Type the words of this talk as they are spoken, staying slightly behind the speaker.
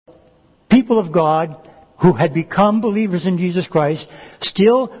people of God who had become believers in Jesus Christ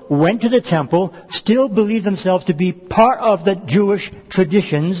still went to the temple, still believed themselves to be part of the Jewish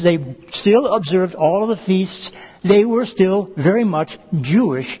traditions. They still observed all of the feasts. They were still very much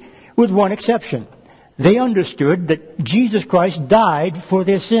Jewish, with one exception. They understood that Jesus Christ died for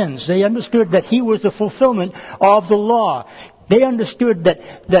their sins. They understood that He was the fulfillment of the law. They understood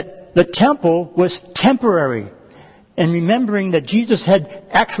that the temple was temporary. And remembering that Jesus had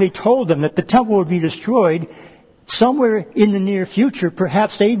actually told them that the temple would be destroyed somewhere in the near future,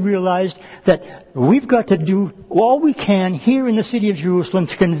 perhaps they realized that we've got to do all we can here in the city of Jerusalem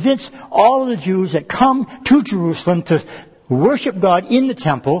to convince all of the Jews that come to Jerusalem to worship God in the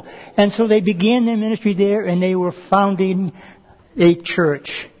temple. And so they began their ministry there, and they were founding a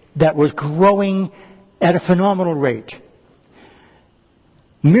church that was growing at a phenomenal rate.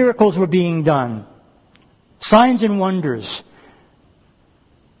 Miracles were being done. Signs and wonders.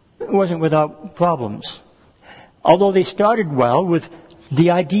 It wasn't without problems. Although they started well with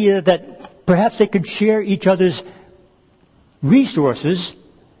the idea that perhaps they could share each other's resources,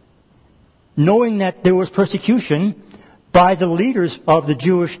 knowing that there was persecution by the leaders of the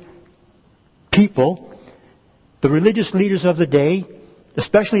Jewish people, the religious leaders of the day,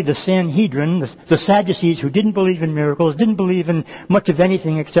 especially the Sanhedrin, the Sadducees, who didn't believe in miracles, didn't believe in much of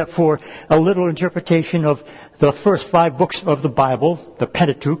anything except for a little interpretation of the first 5 books of the Bible, the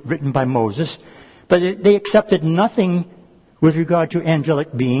Pentateuch, written by Moses. But they accepted nothing with regard to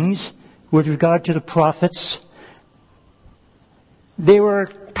angelic beings, with regard to the prophets. They were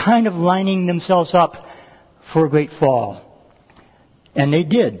kind of lining themselves up for a great fall. And they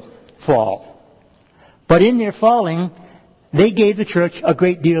did fall. But in their falling, they gave the church a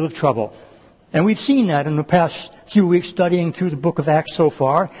great deal of trouble. And we've seen that in the past few weeks studying through the book of Acts so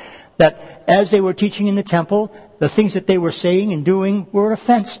far, that as they were teaching in the temple, the things that they were saying and doing were an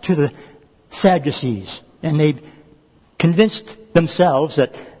offense to the Sadducees. And they convinced themselves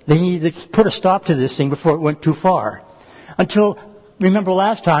that they needed to put a stop to this thing before it went too far. Until, remember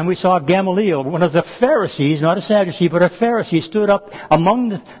last time, we saw Gamaliel, one of the Pharisees, not a Sadducee, but a Pharisee, stood up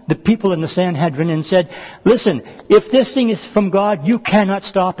among the people in the Sanhedrin and said, listen, if this thing is from God, you cannot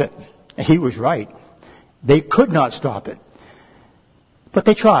stop it. And he was right. They could not stop it. But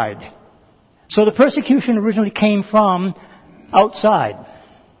they tried. So the persecution originally came from outside.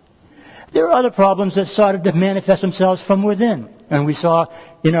 There are other problems that started to manifest themselves from within. And we saw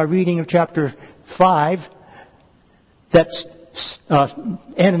in our reading of chapter 5 that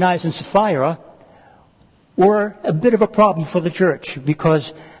Ananias and Sapphira were a bit of a problem for the church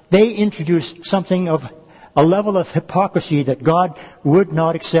because they introduced something of a level of hypocrisy that God would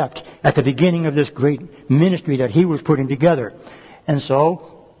not accept at the beginning of this great ministry that He was putting together. And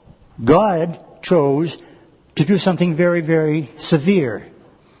so God chose to do something very, very severe.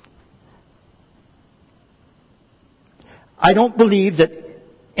 I don't believe that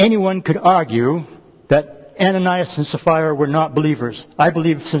anyone could argue that Ananias and Sapphira were not believers. I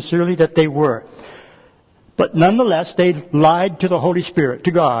believe sincerely that they were. But nonetheless, they lied to the Holy Spirit,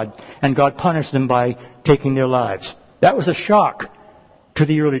 to God, and God punished them by taking their lives. That was a shock to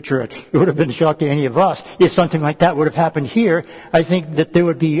the early church. It would have been a shock to any of us. If something like that would have happened here, I think that there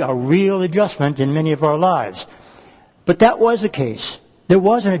would be a real adjustment in many of our lives. But that was the case. There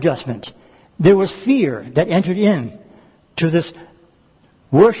was an adjustment. There was fear that entered in to this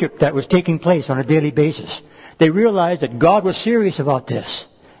worship that was taking place on a daily basis. They realized that God was serious about this.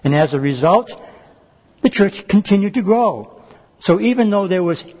 And as a result, the church continued to grow. So even though there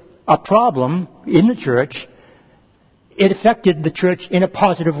was a problem in the church, it affected the church in a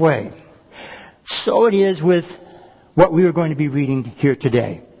positive way. So it is with what we are going to be reading here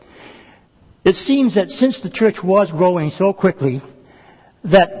today. It seems that since the church was growing so quickly,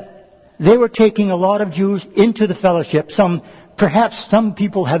 that they were taking a lot of Jews into the fellowship. Perhaps some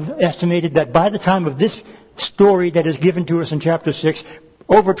people have estimated that by the time of this story that is given to us in chapter 6,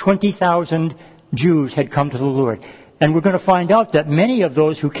 over 20,000 Jews had come to the Lord. And we're going to find out that many of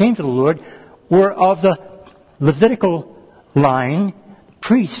those who came to the Lord were of the Levitical line,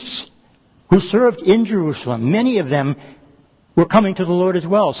 priests who served in Jerusalem. Many of them were coming to the Lord as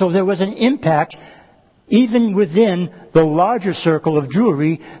well. So there was an impact even within the larger circle of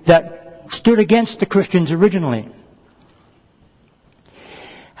Jewry that stood against the Christians originally.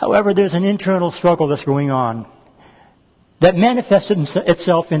 However, there's an internal struggle that's going on that manifests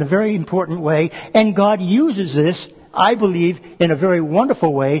itself in a very important way, and God uses this, I believe, in a very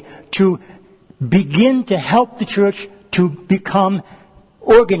wonderful way to begin to help the church to become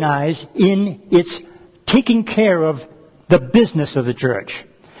organized in its taking care of the business of the church.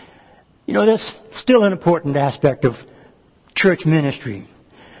 You know, that's still an important aspect of church ministry.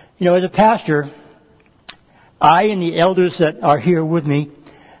 You know, as a pastor, I and the elders that are here with me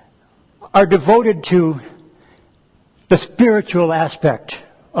are devoted to the spiritual aspect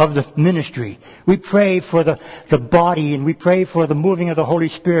of the ministry. We pray for the body, and we pray for the moving of the Holy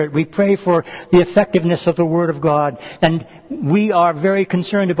Spirit. We pray for the effectiveness of the Word of God. And we are very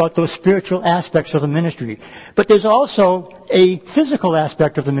concerned about those spiritual aspects of the ministry. But there's also a physical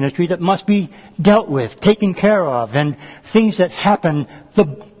aspect of the ministry that must be dealt with, taken care of, and things that happen,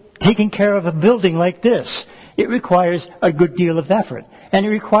 taking care of a building like this. It requires a good deal of effort. And it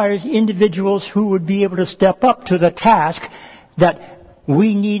requires individuals who would be able to step up to the task that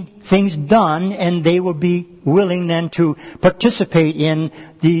we need things done, and they will be willing then to participate in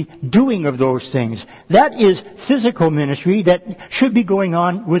the doing of those things. That is physical ministry that should be going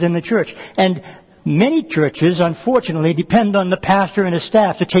on within the church. And many churches, unfortunately, depend on the pastor and his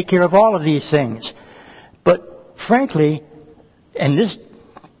staff to take care of all of these things. But frankly, and this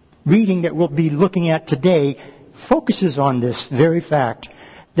reading that we'll be looking at today focuses on this very fact,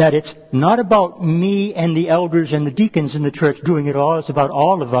 that it's not about me and the elders and the deacons in the church doing it all. It's about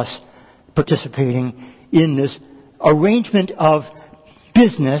all of us participating in this arrangement of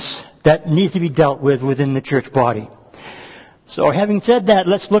business that needs to be dealt with within the church body. So having said that,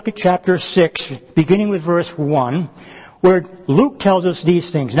 let's look at chapter 6, beginning with verse 1, where Luke tells us these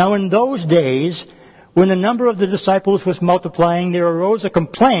things. Now in those days, when the number of the disciples was multiplying, there arose a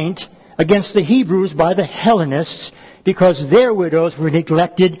complaint against the Hebrews by the Hellenists, because their widows were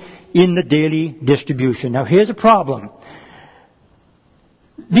neglected in the daily distribution. Now here's a problem.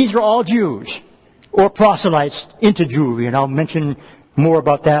 These are all Jews, or proselytes into Jewry, and I'll mention more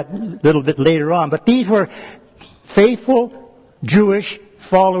about that a little bit later on. But these were faithful Jewish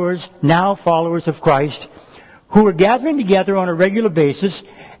followers, now followers of Christ, who were gathering together on a regular basis.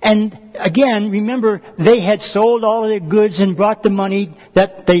 And again, remember, they had sold all of their goods and brought the money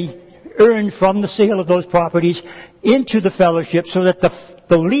that they earned from the sale of those properties into the fellowship, so that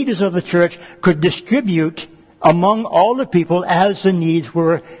the leaders of the church could distribute among all the people as the needs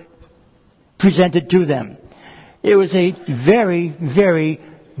were presented to them. It was a very, very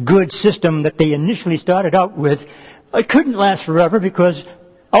good system that they initially started out with. It couldn't last forever because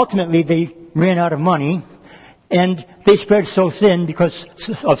ultimately they ran out of money, and they spread so thin because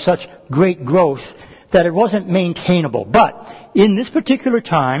of such great growth that it wasn't maintainable. But in this particular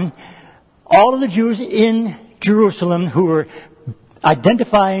time, all of the Jews in Jerusalem who were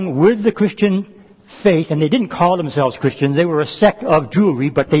identifying with the Christian faith, and they didn't call themselves Christians, they were a sect of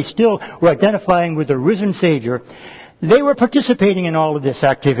Jewry, but they still were identifying with the risen Savior, they were participating in all of this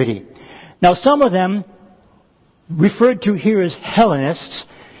activity. Now some of them, referred to here as Hellenists,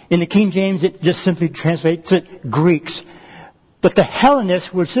 in the King James it just simply translates it Greeks. But the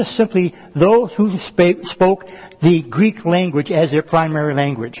Hellenists were just simply those who spoke the Greek language as their primary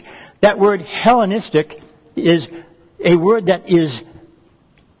language. That word Hellenistic is a word that is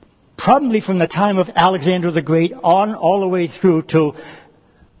probably from the time of Alexander the Great on all the way through till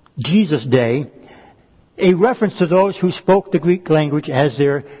Jesus' day, a reference to those who spoke the Greek language as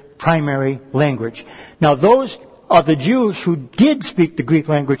their primary language. Now those of the Jews who did speak the Greek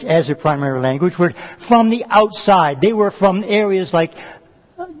language as their primary language were from the outside. They were from areas like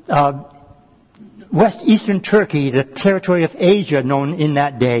Eastern Turkey, the territory of Asia known in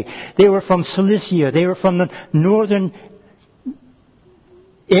that day. They were from Cilicia. They were from the northern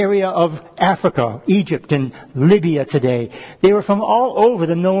area of Africa, Egypt and Libya today. They were from all over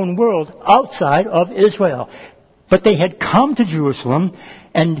the known world outside of Israel. But they had come to Jerusalem,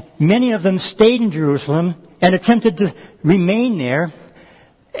 and many of them stayed in Jerusalem and attempted to remain there.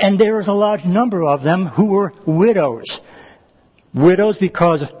 And there was a large number of them who were widows. Widows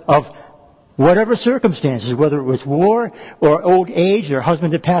because of whatever circumstances, whether it was war or old age, their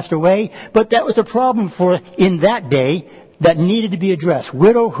husband had passed away. But that was a problem in that day that needed to be addressed.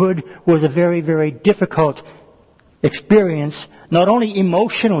 Widowhood was a very, very difficult experience, not only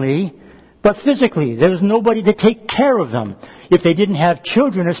emotionally, but physically. There was nobody to take care of them. If they didn't have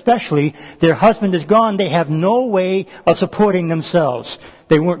children especially, their husband is gone, they have no way of supporting themselves.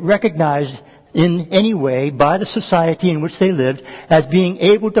 They weren't recognized in any way by the society in which they lived as being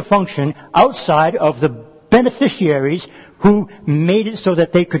able to function outside of the beneficiaries who made it so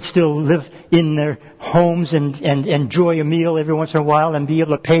that they could still live in their homes and enjoy a meal every once in a while and be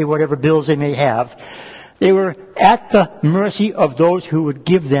able to pay whatever bills they may have. They were at the mercy of those who would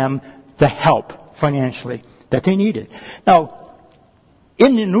give them the help financially that they needed. Now,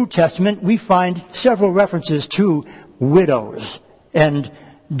 in the New Testament, we find several references to widows. And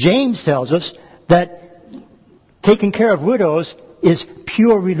James tells us that taking care of widows is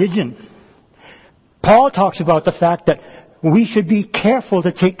pure religion. Paul talks about the fact that we should be careful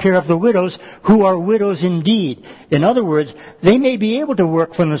to take care of the widows who are widows indeed. In other words, they may be able to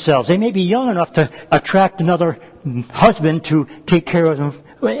work for themselves. They may be young enough to attract another husband to take care of them,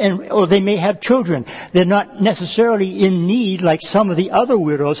 or they may have children. They're not necessarily in need like some of the other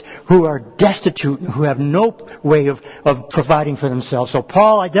widows who are destitute, who have no way of providing for themselves. So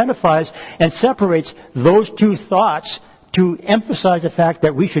Paul identifies and separates those two thoughts to emphasize the fact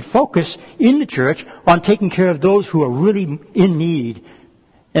that we should focus in the church on taking care of those who are really in need.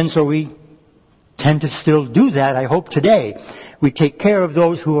 And so we tend to still do that, I hope, today. We take care of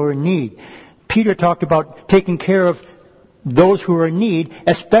those who are in need. Peter talked about taking care of those who are in need,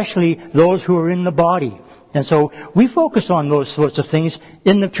 especially those who are in the body. And so we focus on those sorts of things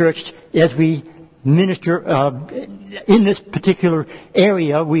in the church as we minister in this particular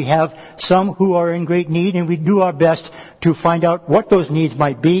area. We have some who are in great need, and we do our best to find out what those needs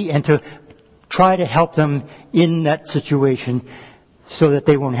might be and to try to help them in that situation so that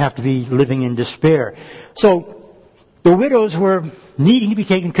they won't have to be living in despair. So the widows were needing to be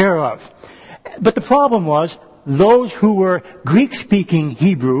taken care of. But the problem was those who were Greek-speaking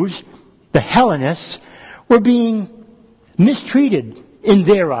Hebrews, the Hellenists, were being mistreated in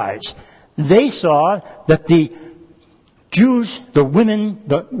their eyes. They saw that the Jews, the women,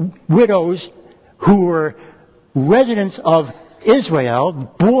 the widows who were residents of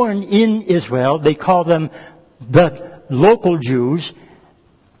Israel, born in Israel, they call them the local Jews,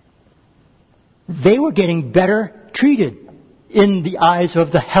 they were getting better treated in the eyes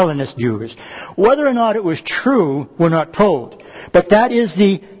of the Hellenist Jews. Whether or not it was true, we're not told. But that is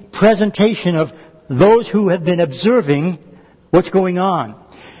the presentation of those who have been observing what's going on.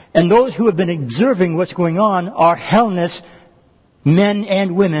 And those who have been observing what's going on are Hellenist men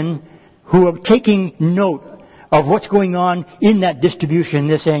and women who are taking note of what's going on in that distribution.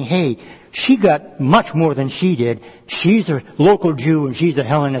 They're saying, hey, she got much more than she did. She's a local Jew and she's a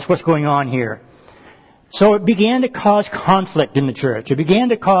Hellenist. What's going on here? So it began to cause conflict in the church. It began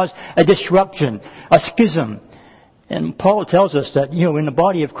to cause a disruption, a schism. And Paul tells us that, in the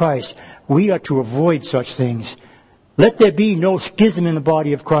body of Christ, we are to avoid such things. Let there be no schism in the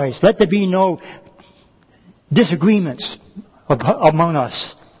body of Christ. Let there be no disagreements among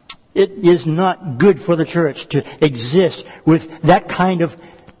us. It is not good for the church to exist with that kind of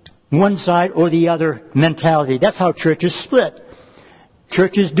one side or the other mentality. That's how churches split.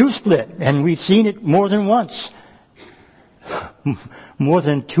 Churches do split, and we've seen it more than once. More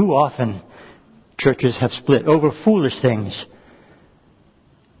than too often, churches have split over foolish things.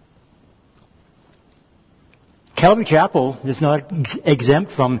 Calvary Chapel is not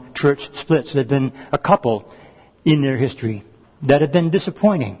exempt from church splits. There have been a couple in their history that have been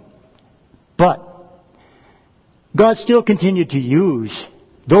disappointing. But God still continued to use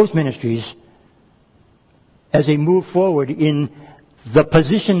those ministries as they moved forward in the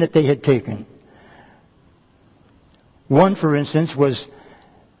position that they had taken. One, for instance, was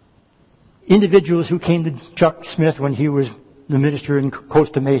individuals who came to Chuck Smith when he was the minister in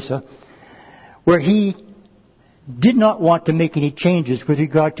Costa Mesa, where he did not want to make any changes with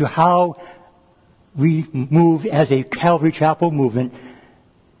regard to how we move as a Calvary Chapel movement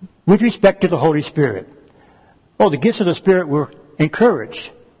with respect to the Holy Spirit. Oh, the gifts of the Spirit were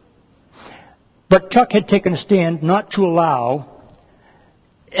encouraged. But Chuck had taken a stand not to allow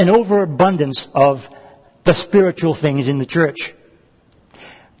an overabundance of the spiritual things in the church.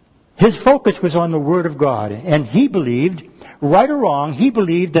 His focus was on the Word of God, and he believed, right or wrong, he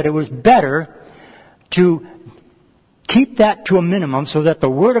believed that it was better to keep that to a minimum so that the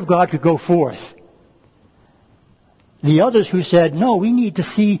Word of God could go forth. The others who said, no, we need to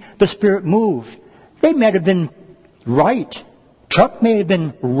see the Spirit move, they may have been right. Chuck may have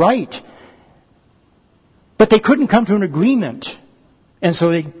been right. But they couldn't come to an agreement. And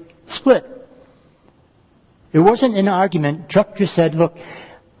so they split. It wasn't an argument. Chuck just said, look,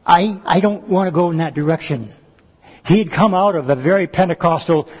 I don't want to go in that direction. He had come out of a very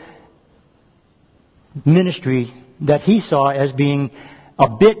Pentecostal ministry that he saw as being a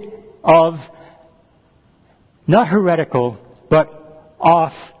bit of, not heretical, but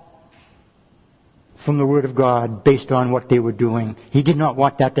off from the Word of God based on what they were doing. He did not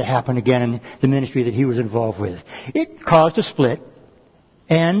want that to happen again in the ministry that he was involved with. It caused a split,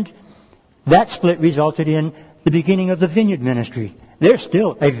 and that split resulted in the beginning of the Vineyard ministry. They're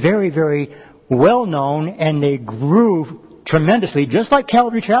still a very, very well-known, and they grew tremendously, just like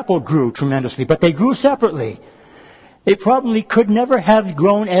Calvary Chapel grew tremendously, but they grew separately. They probably could never have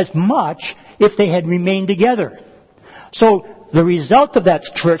grown as much if they had remained together. So the result of that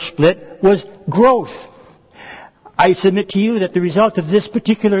church split was growth. I submit to you that the result of this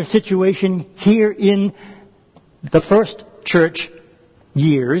particular situation here in the first church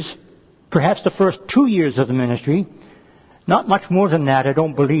years, perhaps the first 2 years of the ministry. Not much more than that, I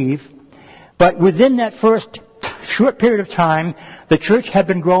don't believe. But within that first short period of time, the church had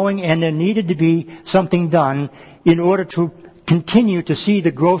been growing, and there needed to be something done in order to continue to see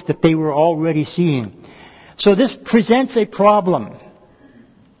the growth that they were already seeing. So this presents a problem.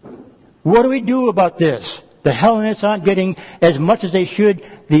 What do we do about this? The Hellenists aren't getting as much as they should.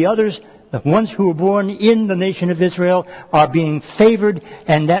 The others, the ones who were born in the nation of Israel, are being favored,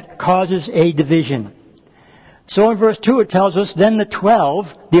 and that causes a division. So in verse 2 it tells us, then the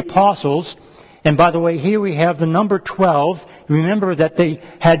 12, the apostles, and by the way, here we have the number 12. Remember that they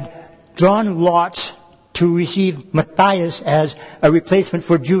had drawn lots to receive Matthias as a replacement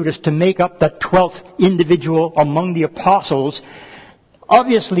for Judas to make up the 12th individual among the apostles.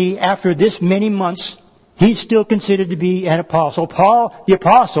 Obviously, after this many months, he's still considered to be an apostle. Paul, the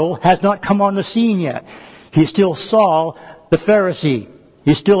apostle, has not come on the scene yet. He's still Saul, the Pharisee.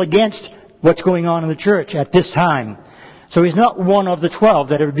 He's still against what's going on in the church at this time. So he's not one of the 12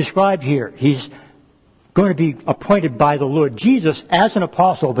 that are described here. He's going to be appointed by the Lord Jesus as an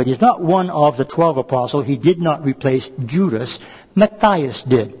apostle, but he's not one of the 12 apostles. He did not replace Judas. Matthias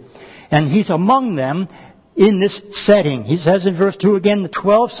did. And he's among them in this setting. He says in verse 2 again, the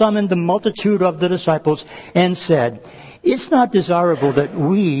 12 summoned the multitude of the disciples and said, it's not desirable that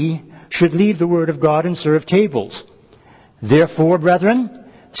we should leave the word of God and serve tables. Therefore, brethren,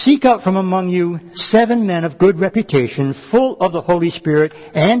 seek out from among you 7 men of good reputation, full of the Holy Spirit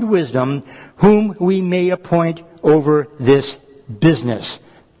and wisdom, whom we may appoint over this business.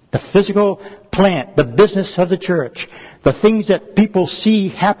 The physical plant, the business of the church, the things that people see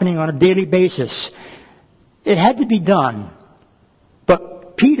happening on a daily basis. It had to be done.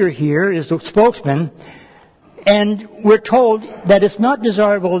 But Peter here is the spokesman, and we're told that it's not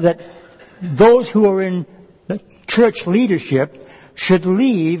desirable that those who are in the church leadership should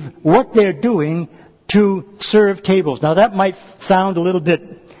leave what they're doing to serve tables. Now that might sound a little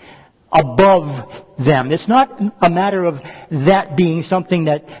bit above them. It's not a matter of that being something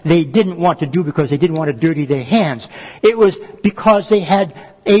that they didn't want to do because they didn't want to dirty their hands. It was because they had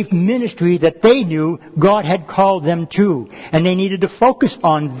a ministry that they knew God had called them to, and they needed to focus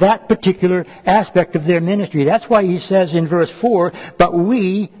on that particular aspect of their ministry. That's why he says in verse 4, but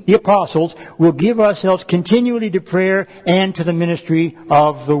we, the apostles, will give ourselves continually to prayer and to the ministry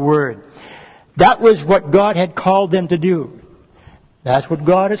of the word. That was what God had called them to do. That's what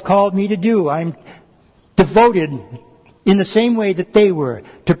God has called me to do. I'm devoted in the same way that they were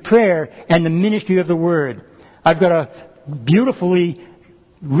to prayer and the ministry of the word. I've got a beautifully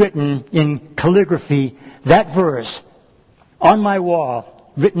written in calligraphy that verse on my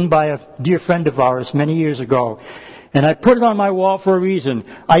wall, written by a dear friend of ours many years ago. And I put it on my wall for a reason.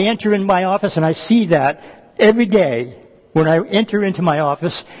 I enter in my office and I see that every day when I enter into my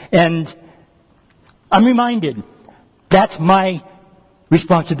office, and I'm reminded that's my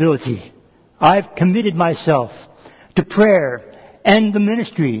responsibility. I've committed myself to prayer and the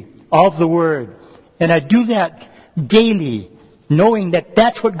ministry of the Word. And I do that daily, knowing that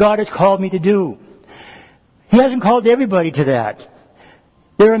that's what God has called me to do. He hasn't called everybody to that.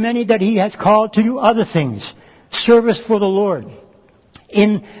 There are many that He has called to do other things. Service for the Lord.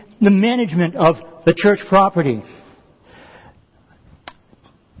 In the management of the church property.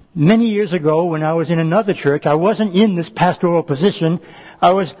 Many years ago, when I was in another church, I wasn't in this pastoral position.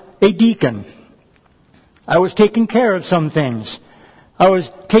 I was a deacon. I was taking care of some things. I was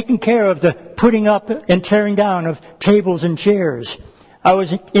taking care of the putting up and tearing down of tables and chairs. I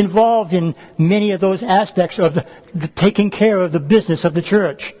was involved in many of those aspects of the taking care of the business of the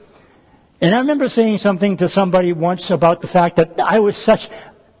church. And I remember saying something to somebody once about the fact that I was such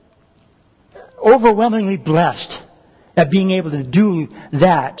overwhelmingly blessed at being able to do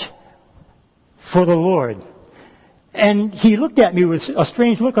that for the Lord. And he looked at me with a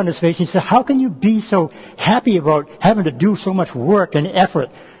strange look on his face. He said, how can you be so happy about having to do so much work and effort?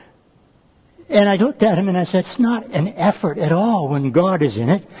 And I looked at him and I said, it's not an effort at all when God is in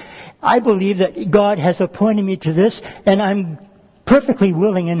it. I believe that God has appointed me to this, and I'm perfectly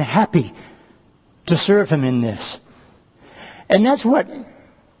willing and happy to serve Him in this. And that's what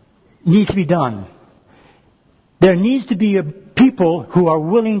needs to be done. There needs to be a people who are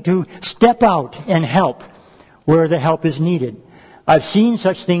willing to step out and help where the help is needed. I've seen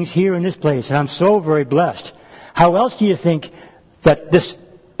such things here in this place, and I'm so very blessed. How else do you think that this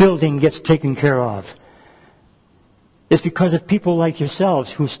building gets taken care of? It's because of people like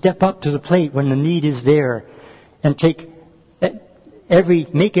yourselves who step up to the plate when the need is there and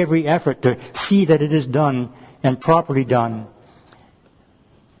make every effort to see that it is done and properly done.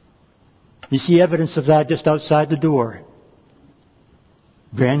 You see evidence of that just outside the door.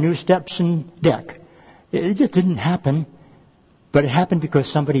 brand new steps and deck. It just didn't happen, but it happened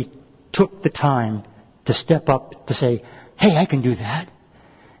because somebody took the time to step up to say, hey, I can do that.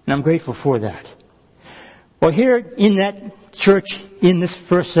 And I'm grateful for that. Well, here in that church in this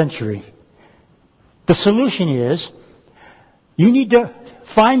first century, the solution is you need to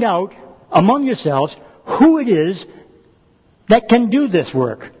find out among yourselves who it is that can do this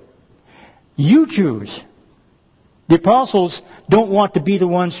work. You choose. The apostles don't want to be the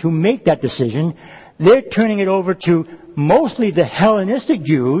ones who make that decision. They're turning it over to mostly the Hellenistic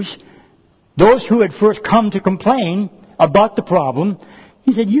Jews, those who had first come to complain about the problem.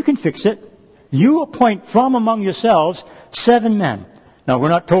 He said, you can fix it. You appoint from among yourselves 7 men. Now, we're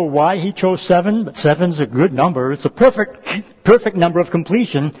not told why he chose 7, but 7's a good number. It's a perfect number of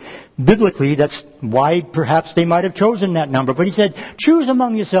completion. Biblically, that's why perhaps they might have chosen that number. But he said, choose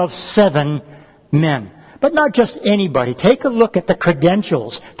among yourselves 7 men. But not just anybody. Take a look at the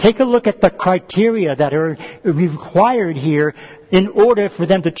credentials. Take a look at the criteria that are required here in order for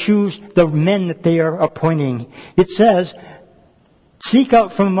them to choose the men that they are appointing. It says, seek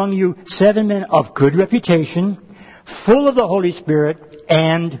out from among you 7 men of good reputation, full of the Holy Spirit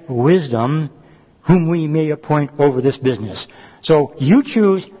and wisdom, whom we may appoint over this business. So you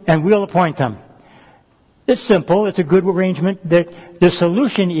choose and we'll appoint them. It's simple. It's a good arrangement. The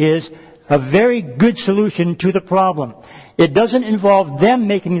solution is a very good solution to the problem. It doesn't involve them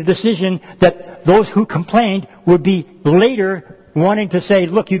making the decision that those who complained would be later wanting to say,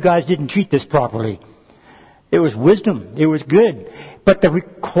 look, you guys didn't treat this properly. It was wisdom. It was good. But the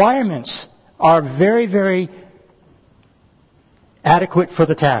requirements are very, very adequate for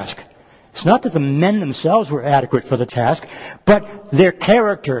the task. It's not that the men themselves were adequate for the task, but their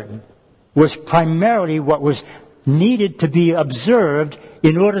character was primarily what was needed to be observed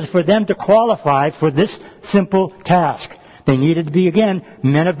in order for them to qualify for this simple task. They needed to be, again,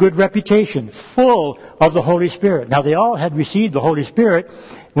 men of good reputation, full of the Holy Spirit. Now, they all had received the Holy Spirit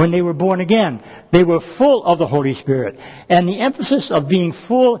when they were born again. They were full of the Holy Spirit. And the emphasis of being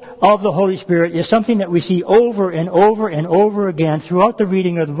full of the Holy Spirit is something that we see over and over and over again throughout the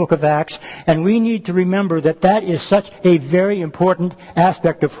reading of the book of Acts. And we need to remember that that is such a very important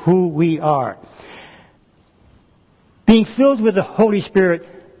aspect of who we are. Being filled with the Holy Spirit,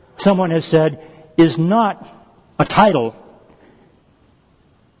 someone has said, is not a title.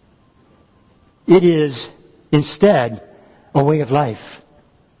 It is, instead, a way of life.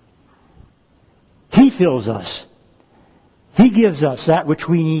 He fills us. He gives us that which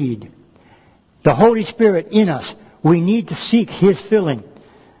we need. The Holy Spirit in us. We need to seek His filling.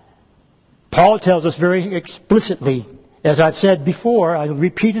 Paul tells us very explicitly, as I've said before, I'll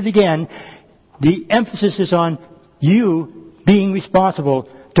repeat it again, the emphasis is on you being responsible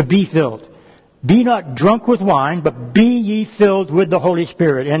to be filled. Be not drunk with wine, but be ye filled with the Holy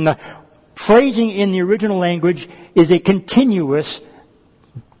Spirit. And the phrasing in the original language is a continuous,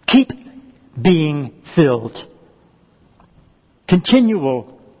 keep being filled.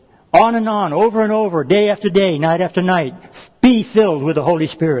 Continual, on and on, over and over, day after day, night after night. Be filled with the Holy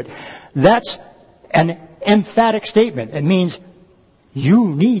Spirit. That's an emphatic statement. It means you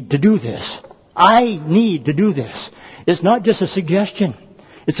need to do this. I need to do this. It's not just a suggestion.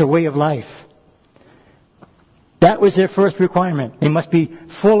 It's a way of life. That was their first requirement. They must be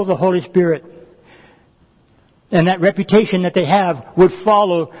full of the Holy Spirit. And that reputation that they have would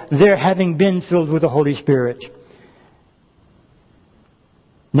follow their having been filled with the Holy Spirit.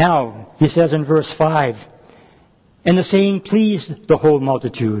 Now, he says in verse 5, and the saying pleased the whole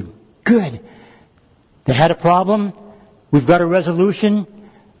multitude. Good. They had a problem. We've got a resolution.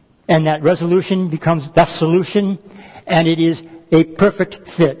 And that resolution becomes the solution. And it is a perfect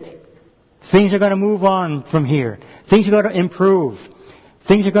fit. Things are going to move on from here. Things are going to improve.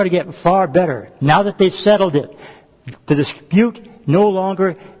 Things are going to get far better. Now that they've settled it, the dispute no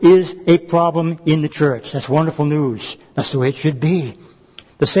longer is a problem in the church. That's wonderful news. That's the way it should be.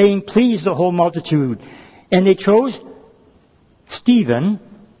 The saying pleased the whole multitude. And they chose Stephen,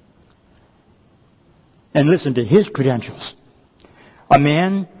 and listen to his credentials. A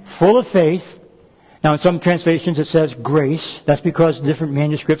man full of faith. Now in some translations it says grace. That's because different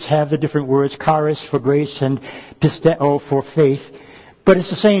manuscripts have the different words. Charis for grace and pisteo for faith. But it's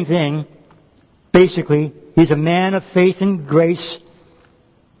the same thing. Basically, he's a man of faith and grace.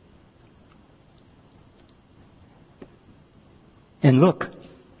 And look,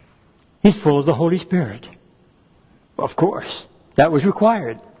 he's full of the Holy Spirit. Of course, that was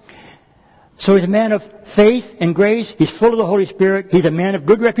required. So he's a man of faith and grace. He's full of the Holy Spirit. He's a man of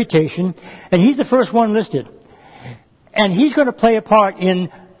good reputation. And he's the first one listed. And he's going to play a part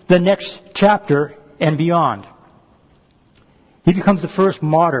in the next chapter and beyond. He becomes the first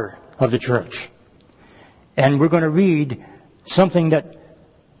martyr of the church. And we're going to read something that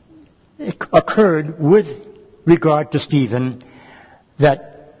occurred with regard to Stephen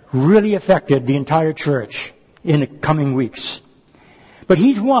that really affected the entire church in the coming weeks. But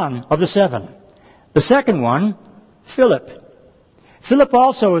he's one of the 7. The second one, Philip. Philip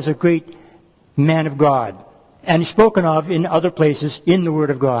also is a great man of God, and he's spoken of in other places in the Word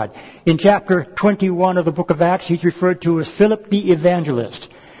of God. In chapter 21 of the book of Acts, he's referred to as Philip the evangelist.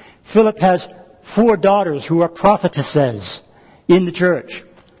 Philip has 4 daughters who are prophetesses in the church.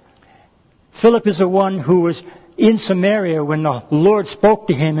 Philip is the one who was in Samaria when the Lord spoke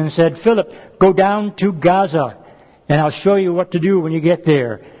to him and said, Philip, go down to Gaza, and I'll show you what to do when you get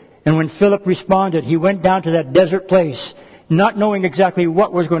there. And when Philip responded, he went down to that desert place, not knowing exactly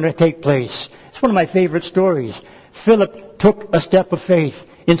what was going to take place. It's one of my favorite stories. Philip took a step of faith.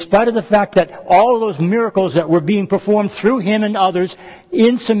 In spite of the fact that all those miracles that were being performed through him and others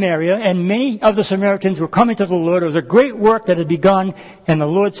in Samaria, and many of the Samaritans were coming to the Lord, it was a great work that had begun, and the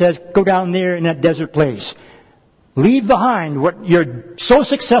Lord says, go down there in that desert place. Leave behind what you're so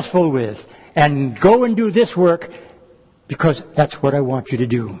successful with, and go and do this work, because that's what I want you to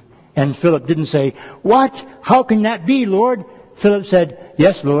do. And Philip didn't say, what? How can that be, Lord? Philip said,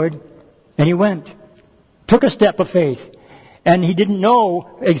 yes, Lord. And he went. Took a step of faith. And he didn't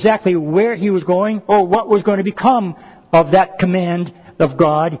know exactly where he was going or what was going to become of that command of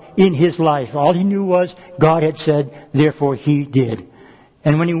God in his life. All he knew was God had said, therefore he did.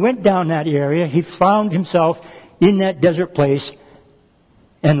 And when he went down that area, he found himself in that desert place.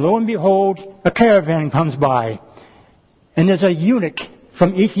 And lo and behold, a caravan comes by. And there's a eunuch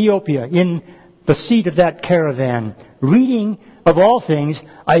from Ethiopia in the seat of that caravan, reading, of all things,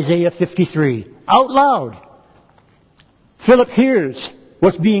 Isaiah 53, out loud. Philip hears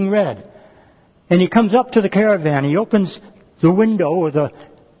what's being read. And he comes up to the caravan. He opens the window or the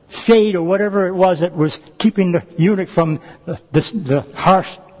shade or whatever it was that was keeping the eunuch from the harsh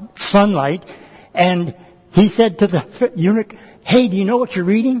sunlight. And he said to the eunuch, hey, do you know what you're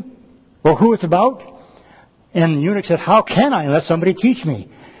reading? Or who it's about? And the eunuch said, how can I unless somebody teach me?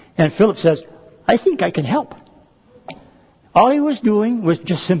 And Philip says, I think I can help. All he was doing was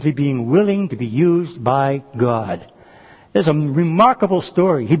just simply being willing to be used by God. It's a remarkable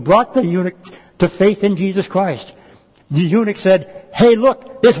story. He brought the eunuch to faith in Jesus Christ. The eunuch said, hey,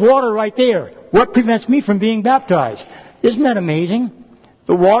 look, there's water right there. What prevents me from being baptized? Isn't that amazing?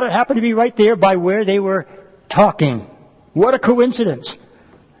 The water happened to be right there by where they were talking. What a coincidence.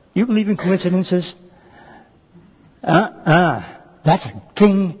 You believe in coincidences? That's a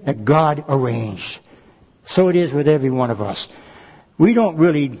thing that God arranged. So it is with every one of us. We don't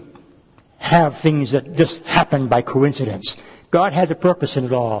really have things that just happen by coincidence. God has a purpose in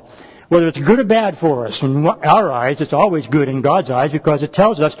it all. Whether it's good or bad for us, in our eyes, it's always good in God's eyes because it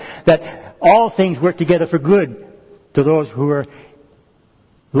tells us that all things work together for good to those who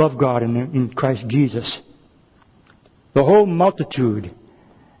love God in Christ Jesus. The whole multitude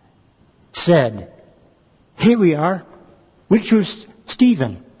said, here we are. We choose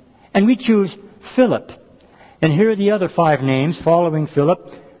Stephen. And we choose Philip. And here are the other 5 names following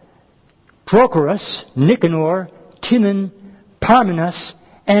Philip. Prochorus, Nicanor, Timon, Parmenas,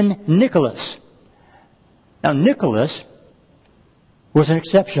 and Nicholas. Now Nicholas was an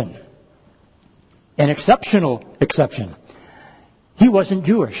exception. An exceptional exception. He wasn't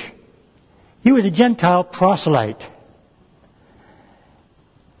Jewish. He was a Gentile proselyte.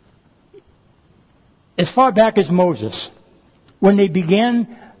 As far back as Moses, when they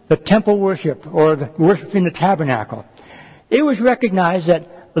began the temple worship or the worship in the tabernacle, it was recognized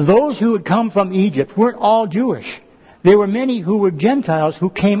that those who had come from Egypt weren't all Jewish. There were many who were Gentiles who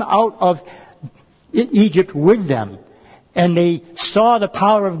came out of Egypt with them. And they saw the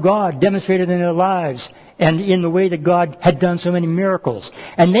power of God demonstrated in their lives and in the way that God had done so many miracles.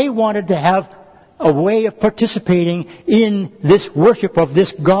 And they wanted to have a way of participating in this worship of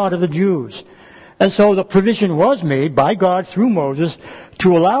this God of the Jews. And so the provision was made by God through Moses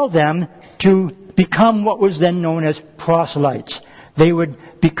to allow them to become what was then known as proselytes. They would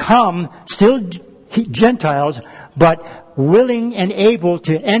become still Gentiles, but willing and able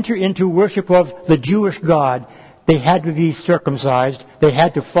to enter into worship of the Jewish God. They had to be circumcised. They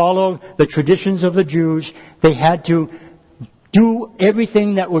had to follow the traditions of the Jews. They had to do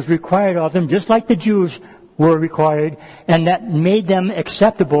everything that was required of them, just like the Jews were required, and that made them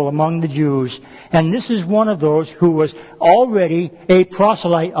acceptable among the Jews. And this is one of those who was already a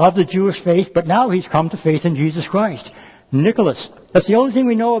proselyte of the Jewish faith, but now he's come to faith in Jesus Christ. Nicholas. That's the only thing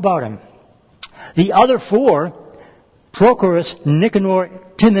we know about him. The other 4 Prochorus, Nicanor,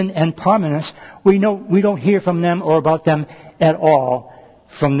 Timon, and Parmenas, we don't hear from them or about them at all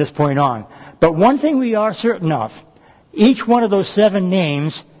from this point on. But one thing we are certain of, each one of those 7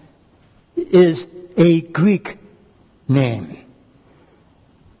 names is a Greek name.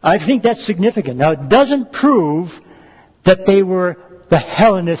 I think that's significant. Now, it doesn't prove that they were the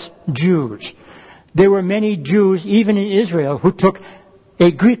Hellenist Jews. There were many Jews, even in Israel, who took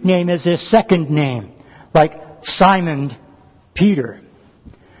a Greek name as their second name, like Simon Peter.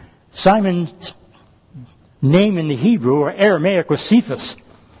 Simon's name in the Hebrew or Aramaic was Cephas.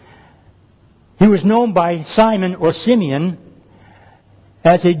 He was known by Simon or Simeon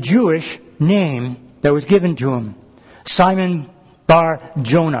as a Jewish name that was given to him. Simon Bar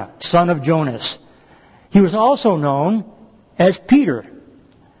Jonah, son of Jonas. He was also known as Peter.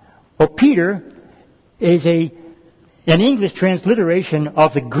 Well, Peter is an English transliteration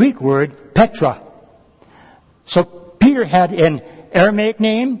of the Greek word Petra. So Peter had an Aramaic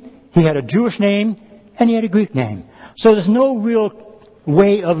name, he had a Jewish name, and he had a Greek name. So there's no real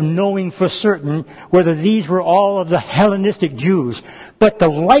way of knowing for certain whether these were all of the Hellenistic Jews. But the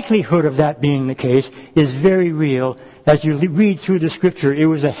likelihood of that being the case is very real. As you read through the Scripture, it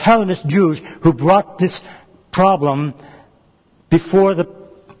was the Hellenist Jews who brought this problem before the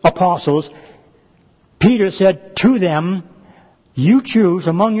apostles. Peter said to them, "You choose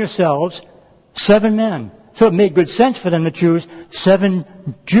among yourselves 7 men." So it made good sense for them to choose 7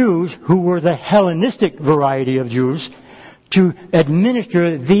 Jews who were the Hellenistic variety of Jews to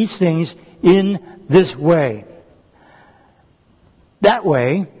administer these things in this way. That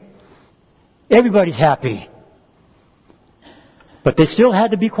way, everybody's happy. But they still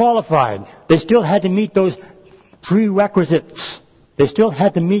had to be qualified. They still had to meet those prerequisites. They still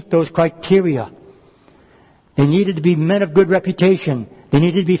had to meet those criteria. They needed to be men of good reputation. They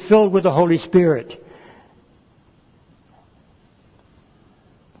needed to be filled with the Holy Spirit.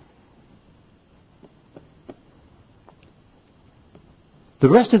 The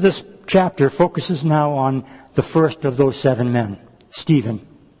rest of this chapter focuses now on the first of those 7 men, Stephen.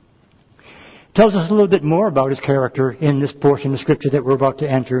 It tells us a little bit more about his character in this portion of Scripture that we're about to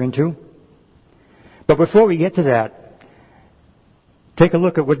enter into. But before we get to that, take a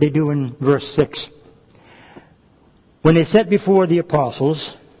look at what they do in verse 6. When they set before the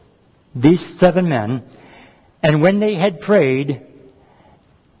apostles these 7 men, and when they had prayed,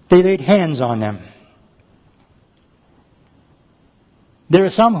 they laid hands on them. There are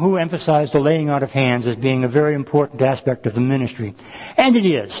some who emphasize the laying out of hands as being a very important aspect of the ministry. And it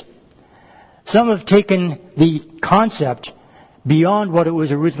is. Some have taken the concept beyond what it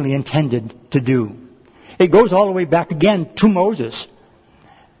was originally intended to do. It goes all the way back again to Moses.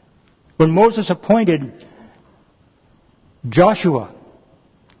 When Moses appointed Joshua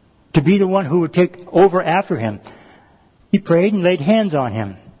to be the one who would take over after him, he prayed and laid hands on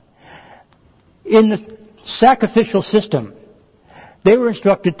him. In the sacrificial system, they were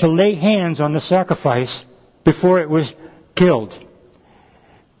instructed to lay hands on the sacrifice before it was killed.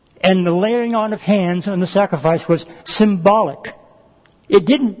 And the laying on of hands on the sacrifice was symbolic. It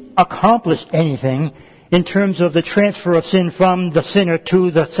didn't accomplish anything in terms of the transfer of sin from the sinner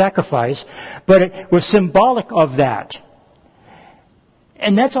to the sacrifice, but it was symbolic of that.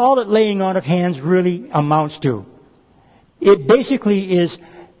 And that's all that laying on of hands really amounts to. It basically is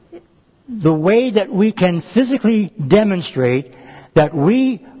the way that we can physically demonstrate that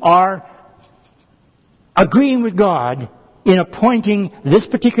we are agreeing with God in appointing this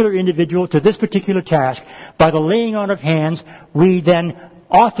particular individual to this particular task. By the laying on of hands, we then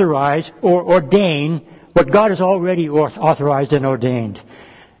authorize or ordain what God has already authorized and ordained.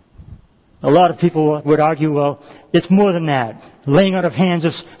 A lot of people would argue, well, it's more than that. Laying on of hands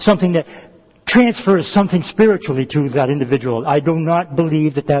is something that transfers something spiritually to that individual. I do not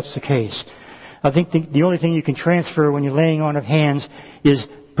believe that that's the case. I think the only thing you can transfer when you're laying on of hands is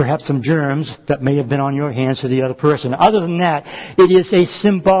perhaps some germs that may have been on your hands to the other person. Other than that, it is a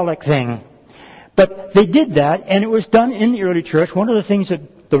symbolic thing. But they did that, and it was done in the early church. One of the things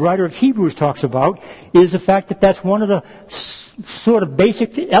that the writer of Hebrews talks about is the fact that that's one of the sort of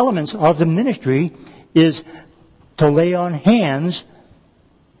basic elements of the ministry is to lay on hands.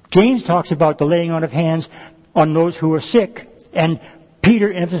 James talks about the laying on of hands on those who are sick, and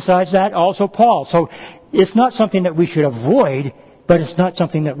Peter emphasized that, also Paul. So it's not something that we should avoid, but it's not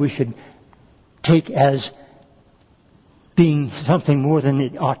something that we should take as being something more than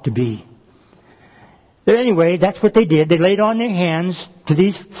it ought to be. But anyway, that's what they did. They laid on their hands to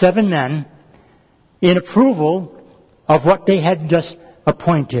these 7 men in approval of what they had just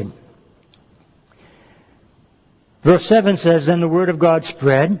appointed. Verse 7 says, "Then the word of God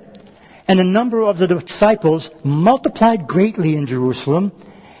spread, And the number of the disciples multiplied greatly in Jerusalem,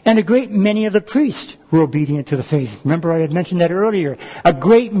 and a great many of the priests were obedient to the faith. Remember, I had mentioned that earlier. A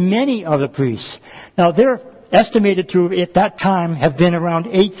great many of the priests. Now, they're estimated to, at that time, have been around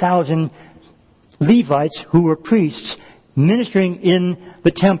 8,000 Levites who were priests ministering in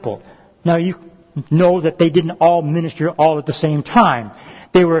the temple. Now, you know that they didn't all minister all at the same time.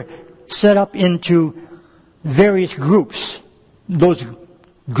 They were set up into various groups. Those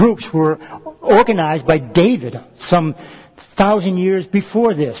groups were organized by David some 1,000 years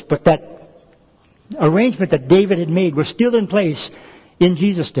before this, but that arrangement that David had made was still in place in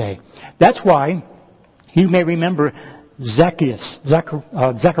Jesus' day. That's why you may remember Zacharias,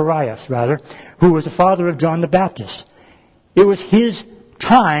 who was the father of John the Baptist. It was his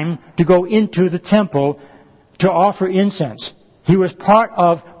time to go into the temple to offer incense. He was part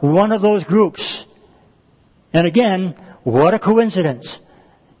of one of those groups. And again, what a coincidence.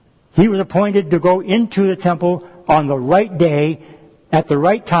 He was appointed to go into the temple on the right day, at the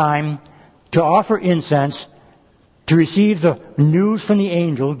right time, to offer incense, to receive the news from the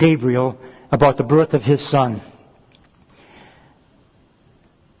angel, Gabriel, about the birth of his son.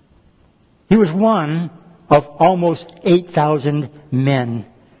 He was one of almost 8,000 men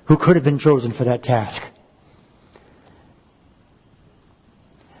who could have been chosen for that task.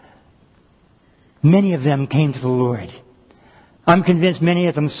 Many of them came to the Lord. I'm convinced many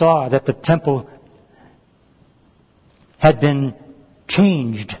of them saw that the temple had been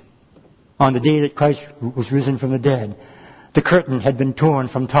changed on the day that Christ was risen from the dead. The curtain had been torn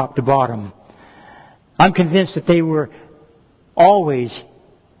from top to bottom. I'm convinced that they were always,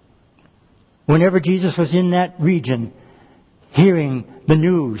 whenever Jesus was in that region, hearing the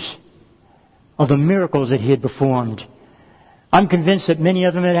news of the miracles that he had performed. I'm convinced that many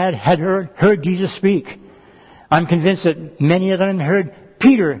of them had heard Jesus speak. I'm convinced that many of them heard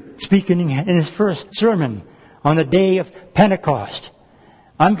Peter speaking in his first sermon on the day of Pentecost.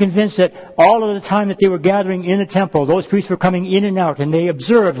 I'm convinced that all of the time that they were gathering in the temple, those priests were coming in and out, and they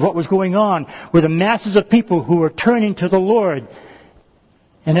observed what was going on with the masses of people who were turning to the Lord.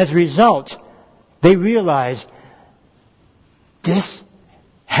 And as a result, they realized this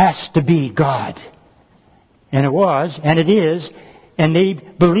has to be God. And it was, and it is, and they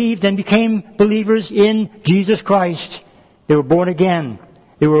believed and became believers in Jesus Christ. They were born again.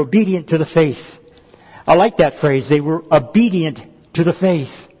 They were obedient to the faith. I like that phrase. They were obedient to the faith.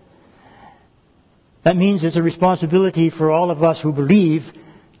 That means it's a responsibility for all of us who believe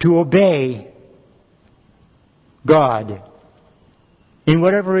to obey God in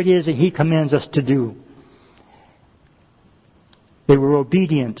whatever it is that He commands us to do. They were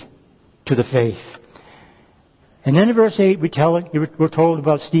obedient to the faith. And then in verse 8 we're told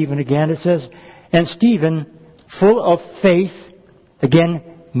about Stephen again. It says, and Stephen, full of faith, again,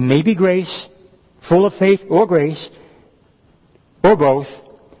 maybe grace, full of faith or grace, or both,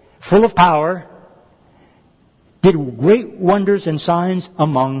 full of power, did great wonders and signs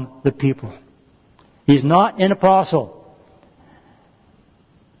among the people. He's not an apostle.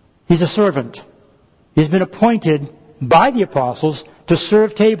 He's a servant. He's been appointed by the apostles to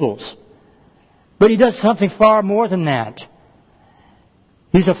serve tables. But he does something far more than that.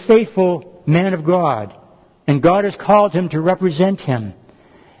 He's a faithful man of God. And God has called him to represent Him.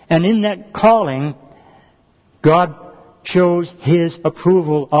 And in that calling, God shows His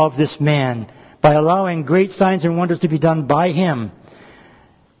approval of this man by allowing great signs and wonders to be done by him.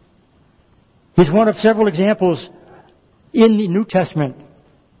 He's one of several examples in the New Testament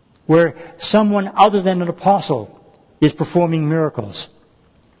where someone other than an apostle is performing miracles.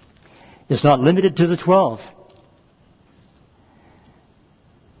 It's not limited to the 12.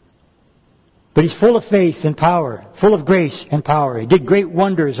 But he's full of faith and power, full of grace and power. He did great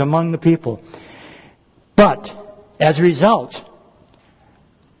wonders among the people. But, as a result,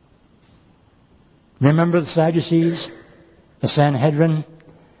 remember the Sadducees, the Sanhedrin?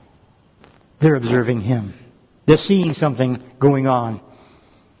 They're observing him. They're seeing something going on.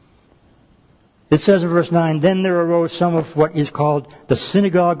 It says in verse 9, then there arose some of what is called the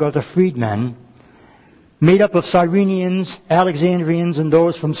synagogue of the freedmen, made up of Cyrenians, Alexandrians, and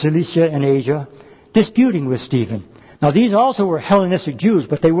those from Cilicia and Asia, disputing with Stephen. Now these also were Hellenistic Jews,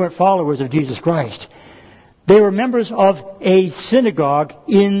 but they weren't followers of Jesus Christ. They were members of a synagogue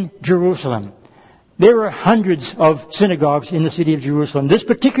in Jerusalem. There were hundreds of synagogues in the city of Jerusalem. This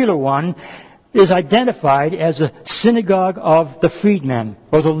particular one is identified as a synagogue of the freedmen,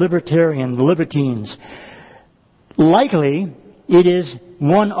 or the libertines. Likely, it is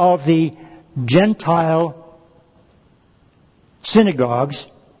one of the Gentile synagogues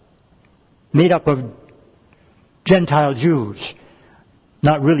made up of Gentile Jews.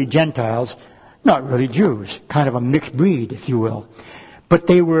 not really Gentiles, not really Jews, kind of a mixed breed, if you will. But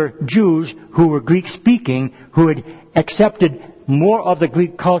they were Jews who were Greek-speaking, who had accepted more of the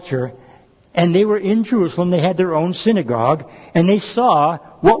Greek culture, and they were in Jerusalem. They had their own synagogue, and they saw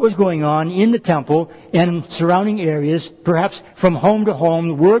what was going on in the temple and surrounding areas, perhaps from home to home.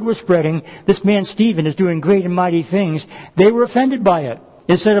 The word was spreading. This man Stephen is doing great and mighty things. They were offended by it.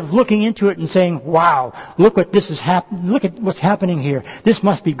 Instead of looking into it and saying, wow, look what this is look at what's happening here. This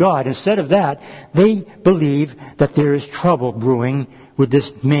must be God. Instead of that, they believe that there is trouble brewing with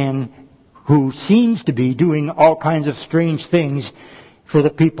this man who seems to be doing all kinds of strange things for the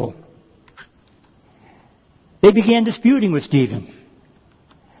people. They began disputing with Stephen.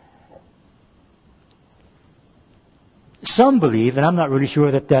 Some believe, and I'm not really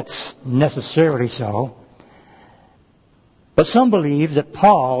sure that that's necessarily so, but some believe that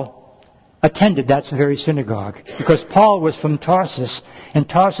Paul attended that very synagogue, because Paul was from Tarsus, and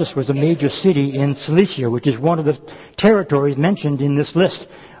Tarsus was a major city in Cilicia, which is one of the territories mentioned in this list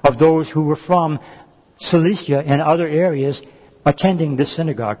of those who were from Cilicia and other areas attending this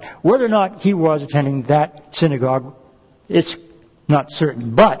synagogue. Whether or not he was attending that synagogue, it's not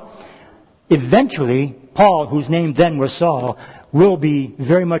certain. But eventually, Paul, whose name then was Saul, will be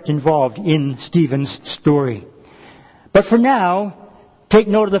very much involved in Stephen's story. But for now, take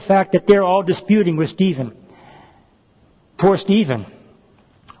note of the fact that they're all disputing with Stephen. Poor Stephen.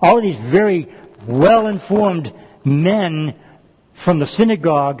 All of these very well-informed men from the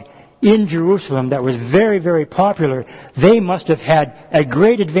synagogue in Jerusalem that was very, very popular, they must have had a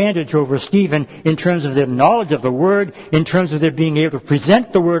great advantage over Stephen in terms of their knowledge of the Word, in terms of their being able to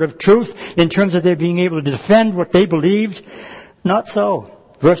present the Word of truth, in terms of their being able to defend what they believed. Not so.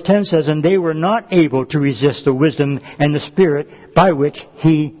 Verse 10 says, and they were not able to resist the wisdom and the spirit by which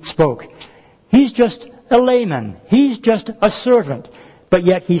he spoke. He's just a layman. He's just a servant. But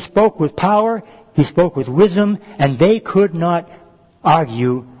yet he spoke with power, he spoke with wisdom, and they could not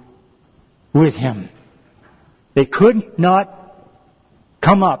argue with him. They could not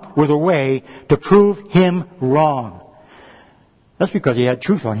come up with a way to prove him wrong. That's because he had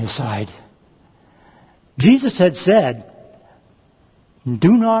truth on his side. Jesus had said,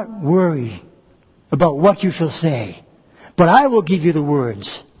 do not worry about what you shall say, but I will give you the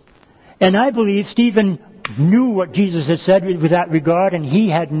words. And I believe Stephen knew what Jesus had said with that regard, and he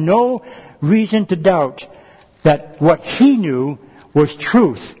had no reason to doubt that what he knew was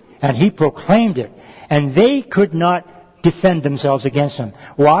truth, and he proclaimed it. And they could not defend themselves against him.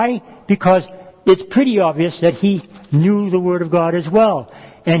 Why? Because it's pretty obvious that he knew the Word of God as well.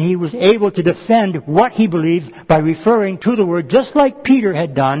 And he was able to defend what he believed by referring to the Word, just like Peter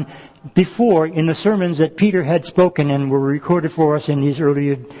had done before in the sermons that Peter had spoken and were recorded for us in these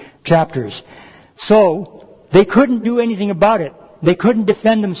earlier chapters. So, they couldn't do anything about it. They couldn't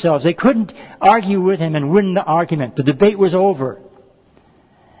defend themselves. They couldn't argue with him and win the argument. The debate was over.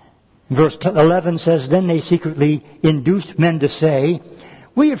 Verse 11 says, then they secretly induced men to say,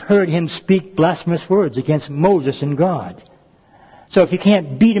 we have heard him speak blasphemous words against Moses and God. So if you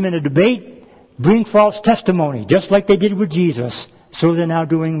can't beat him in a debate, bring false testimony, just like they did with Jesus. So they're now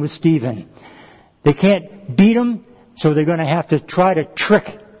doing with Stephen. They can't beat him, so they're going to have to try to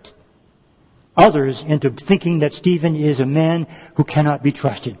trick others into thinking that Stephen is a man who cannot be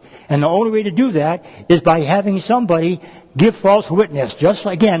trusted. And the only way to do that is by having somebody give false witness, just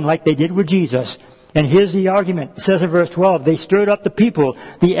again like they did with Jesus. And here's the argument. It says in verse 12, they stirred up the people,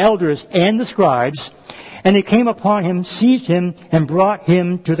 the elders and the scribes, and they came upon him, seized him, and brought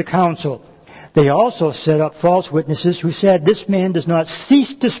him to the council. They also set up false witnesses who said, this man does not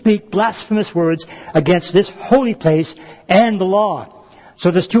cease to speak blasphemous words against this holy place and the law.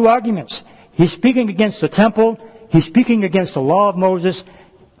 So there's two arguments. He's speaking against the temple. He's speaking against the law of Moses.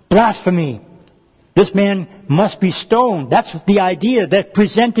 Blasphemy. This man must be stoned. That's the idea. They're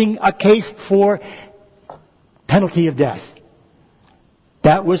presenting a case for penalty of death.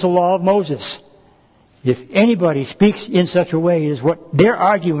 That was the law of Moses. If anybody speaks in such a way as what they're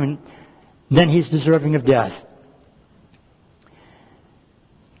arguing, then he's deserving of death.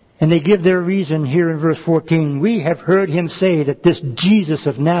 And they give their reason here in verse 14. We have heard him say that this Jesus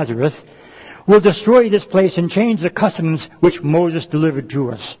of Nazareth will destroy this place and change the customs which Moses delivered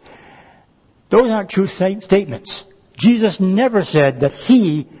to us. Those aren't true statements. Jesus never said that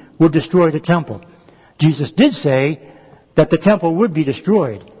he would destroy the temple. Jesus did say that the temple would be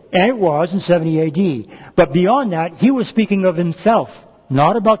destroyed. And it was in 70 AD. But beyond that, he was speaking of himself,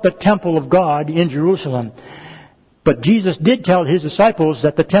 not about the temple of God in Jerusalem. But Jesus did tell his disciples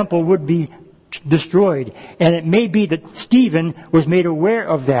that the temple would be destroyed. And it may be that Stephen was made aware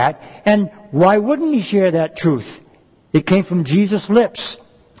of that. And why wouldn't he share that truth? It came from Jesus' lips.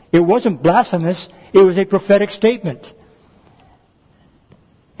 It wasn't blasphemous. It was a prophetic statement.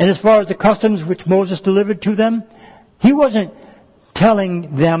 And as far as the customs which Moses delivered to them, he wasn't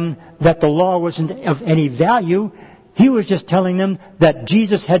telling them that the law wasn't of any value. He was just telling them that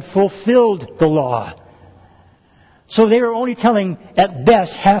Jesus had fulfilled the law. So they were only telling, at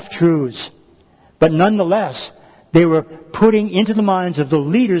best, half-truths. But nonetheless, they were putting into the minds of the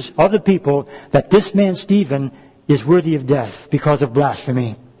leaders of the people that this man Stephen is worthy of death because of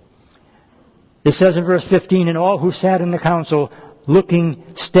blasphemy. It says in verse 15, and all who sat in the council, looking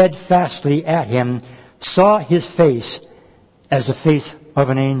steadfastly at him, saw his face as the face of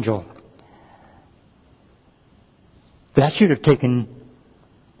an angel. That should have taken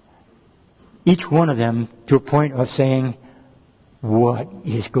each one of them to a point of saying, what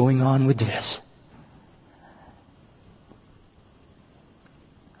is going on with this?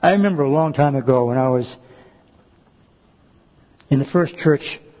 I remember a long time ago when I was in the first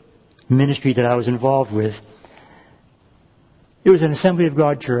church ministry that I was involved with. It was an Assembly of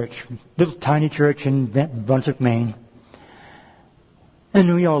God church, little tiny church in Brunswick, Maine.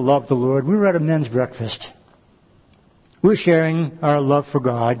 And we all loved the Lord. We were at a men's breakfast. We were sharing our love for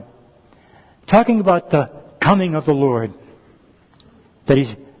God, talking about the coming of the Lord, that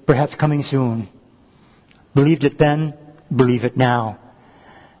He's perhaps coming soon. Believed it then, believe it now.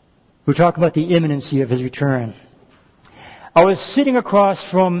 We're talking about the imminency of His return. I was sitting across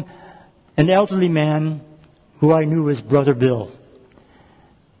from an elderly man who I knew as Brother Bill.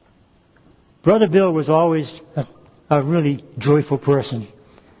 Brother Bill was always a really joyful person.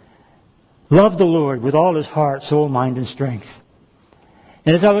 Loved the Lord with all his heart, soul, mind, and strength.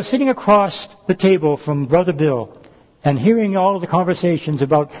 And as I was sitting across the table from Brother Bill and hearing all of the conversations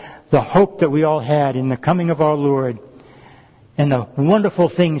about the hope that we all had in the coming of our Lord and the wonderful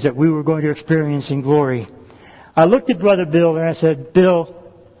things that we were going to experience in glory, I looked at Brother Bill and I said, Bill,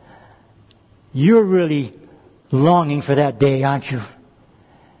 you're really longing for that day, aren't you?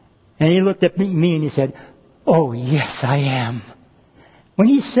 And he looked at me and he said, oh, yes, I am. When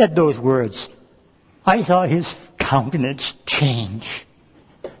he said those words, I saw his countenance change.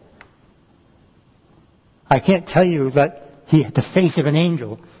 I can't tell you that he had the face of an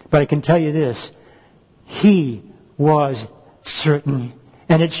angel, but I can tell you this. He was certain,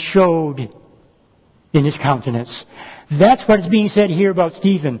 and it showed in his countenance. That's what is being said here about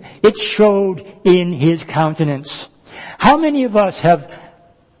Stephen. It showed in his countenance. How many of us have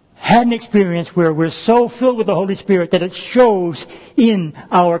had an experience where we're so filled with the Holy Spirit that it shows in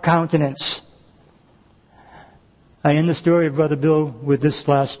our countenance? I end the story of Brother Bill with this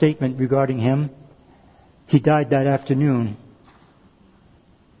last statement regarding him. He died that afternoon.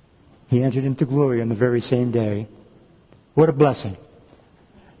 He entered into glory on the very same day. What a blessing.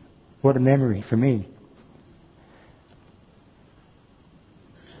 What a memory for me.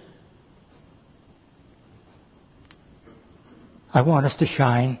 I want us to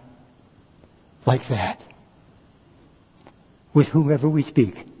shine like that with whomever we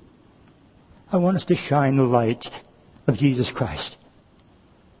speak. I want us to shine the light of Jesus Christ.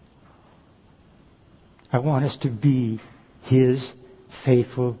 I want us to be His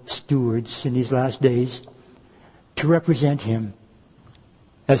faithful stewards in these last days, to represent Him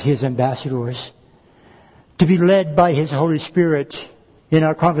as His ambassadors, to be led by His Holy Spirit in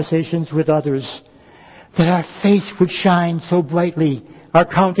our conversations with others, that our face would shine so brightly, our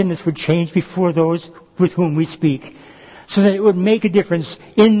countenance would change before those with whom we speak, so that it would make a difference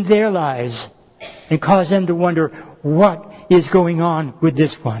in their lives and cause them to wonder, what is going on with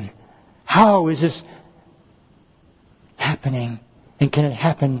this one? How is this happening? And can it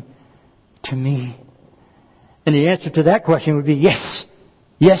happen to me? And the answer to that question would be yes.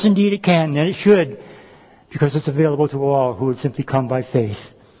 Yes, indeed it can, and it should, because it's available to all who would simply come by faith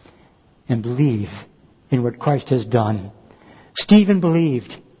and believe in what Christ has done. Stephen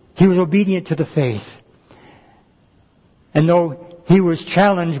believed. He was obedient to the faith. And though he was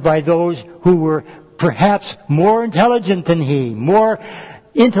challenged by those who were perhaps more intelligent than he, more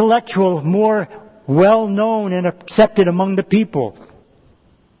intellectual, more well-known and accepted among the people,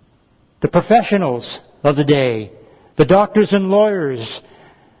 the professionals of the day, the doctors and lawyers,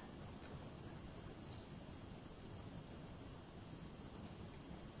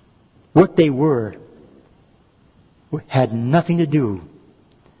 what they were had nothing to do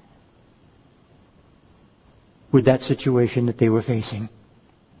with that situation that they were facing.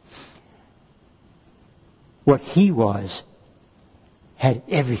 What he was had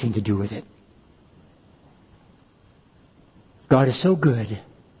everything to do with it. God is so good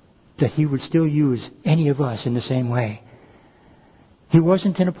that He would still use any of us in the same way. He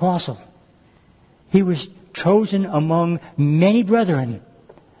wasn't an apostle. He was chosen among many brethren.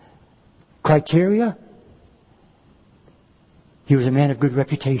 Criteria? He was a man of good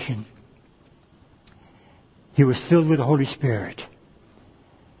reputation. He was filled with the Holy Spirit.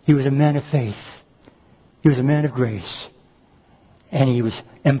 He was a man of faith. He was a man of grace. And he was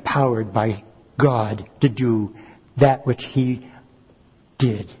empowered by God to do that which he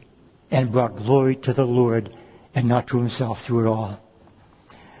did and brought glory to the Lord and not to himself through it all.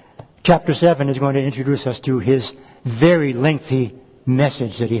 Chapter 7 is going to introduce us to his very lengthy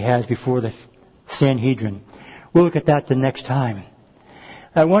message that he has before the Sanhedrin. We'll look at that the next time.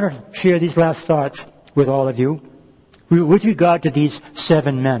 I want to share these last thoughts with all of you with regard to these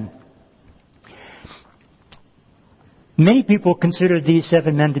 7 men. Many people consider these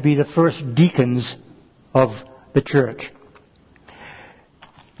 7 men to be the first deacons of the church.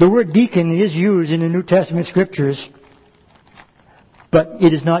 The word deacon is used in the New Testament scriptures, but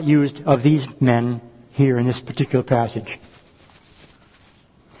it is not used of these men here in this particular passage.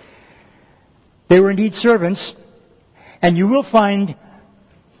 They were indeed servants, and you will find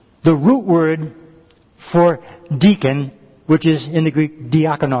the root word for deacon, which is in the Greek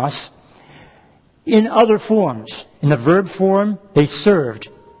diakonos, in other forms. In the verb form, they served.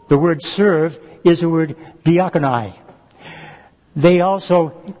 The word serve is the word diakoni. They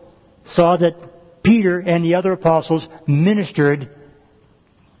also saw that Peter and the other apostles ministered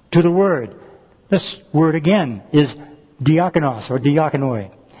to the word. This word again is diakonos or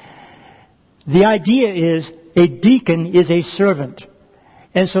diakonoi. The idea is a deacon is a servant.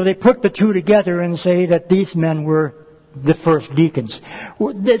 And so they put the two together and say that these men were the first deacons.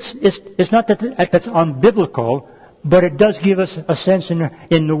 It's not that that's unbiblical, but it does give us a sense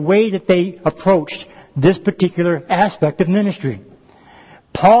in the way that they approached this particular aspect of ministry.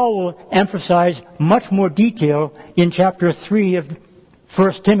 Paul will emphasize much more detail in chapter 3 of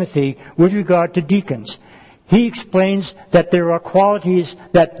 1 Timothy with regard to deacons. He explains that there are qualities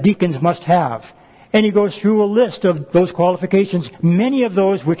that deacons must have. And he goes through a list of those qualifications. Many of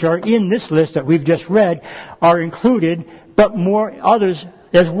those which are in this list that we've just read are included, but more others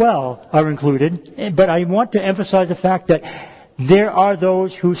as well are included. But I want to emphasize the fact that there are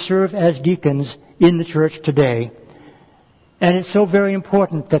those who serve as deacons in the church today. And it's so very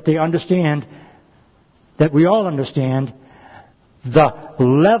important that they understand, that we all understand, the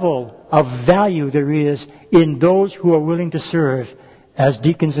level of value there is in those who are willing to serve as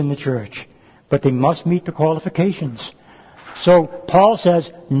deacons in the church. But they must meet the qualifications. So Paul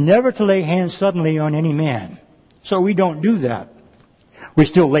says never to lay hands suddenly on any man. So we don't do that. We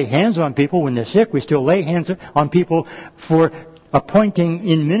still lay hands on people when they're sick. We still lay hands on people for appointing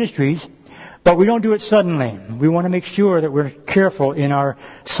in ministries. But we don't do it suddenly. We want to make sure that we're careful in our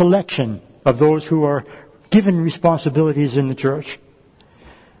selection of those who are given responsibilities in the church.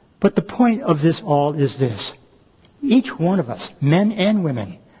 But the point of this all is this. Each one of us, men and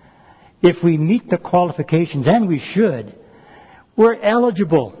women, if we meet the qualifications, and we should, we're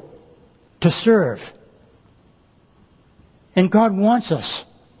eligible to serve. And God wants us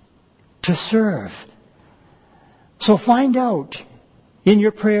to serve. So find out in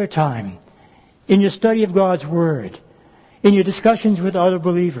your prayer time, in your study of God's Word, in your discussions with other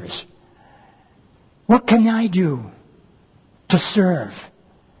believers, what can I do to serve?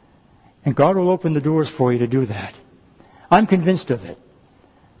 And God will open the doors for you to do that. I'm convinced of it.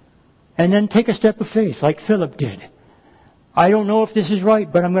 And then take a step of faith like Philip did. I don't know if this is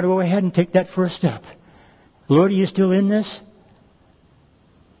right, but I'm going to go ahead and take that first step. Lord, are you still in this?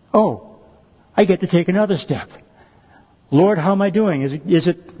 Oh, I get to take another step. Lord, how am I doing? Is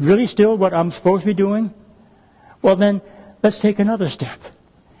it really still what I'm supposed to be doing? Well then, let's take another step.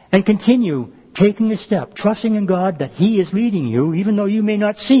 And continue taking a step, trusting in God that He is leading you, even though you may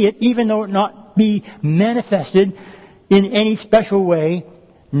not see it, even though it not be manifested in any special way.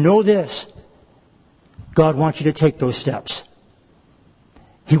 Know this. God wants you to take those steps.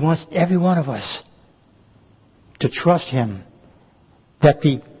 He wants every one of us to trust Him that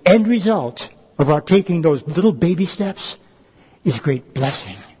the end result of our taking those little baby steps is great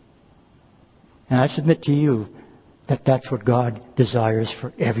blessing. And I submit to you that that's what God desires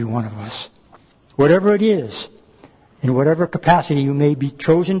for every one of us. Whatever it is, in whatever capacity you may be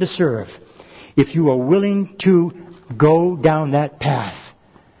chosen to serve, if you are willing to go down that path,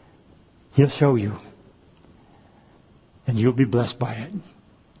 He'll show you. And you'll be blessed by it.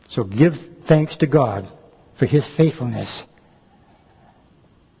 So give thanks to God for His faithfulness.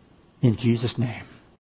 In Jesus' name.